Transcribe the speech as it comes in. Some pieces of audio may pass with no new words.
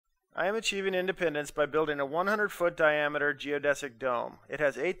I am achieving independence by building a 100-foot diameter geodesic dome. It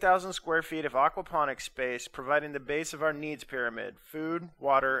has 8,000 square feet of aquaponics space, providing the base of our needs pyramid: food,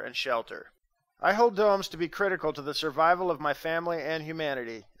 water, and shelter. I hold domes to be critical to the survival of my family and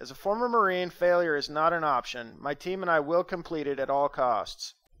humanity. As a former Marine, failure is not an option. My team and I will complete it at all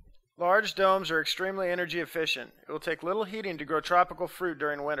costs. Large domes are extremely energy efficient. It will take little heating to grow tropical fruit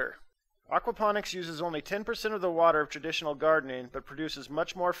during winter. Aquaponics uses only 10% of the water of traditional gardening, but produces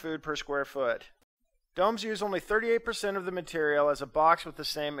much more food per square foot. Domes use only 38% of the material as a box with the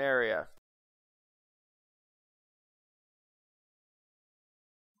same area.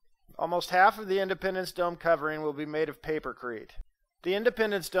 Almost half of the Independence Dome covering will be made of papercrete. The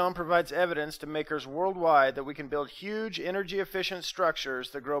Independence Dome provides evidence to makers worldwide that we can build huge, energy-efficient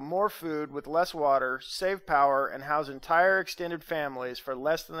structures that grow more food with less water, save power, and house entire extended families for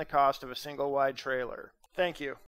less than the cost of a single wide trailer. Thank you.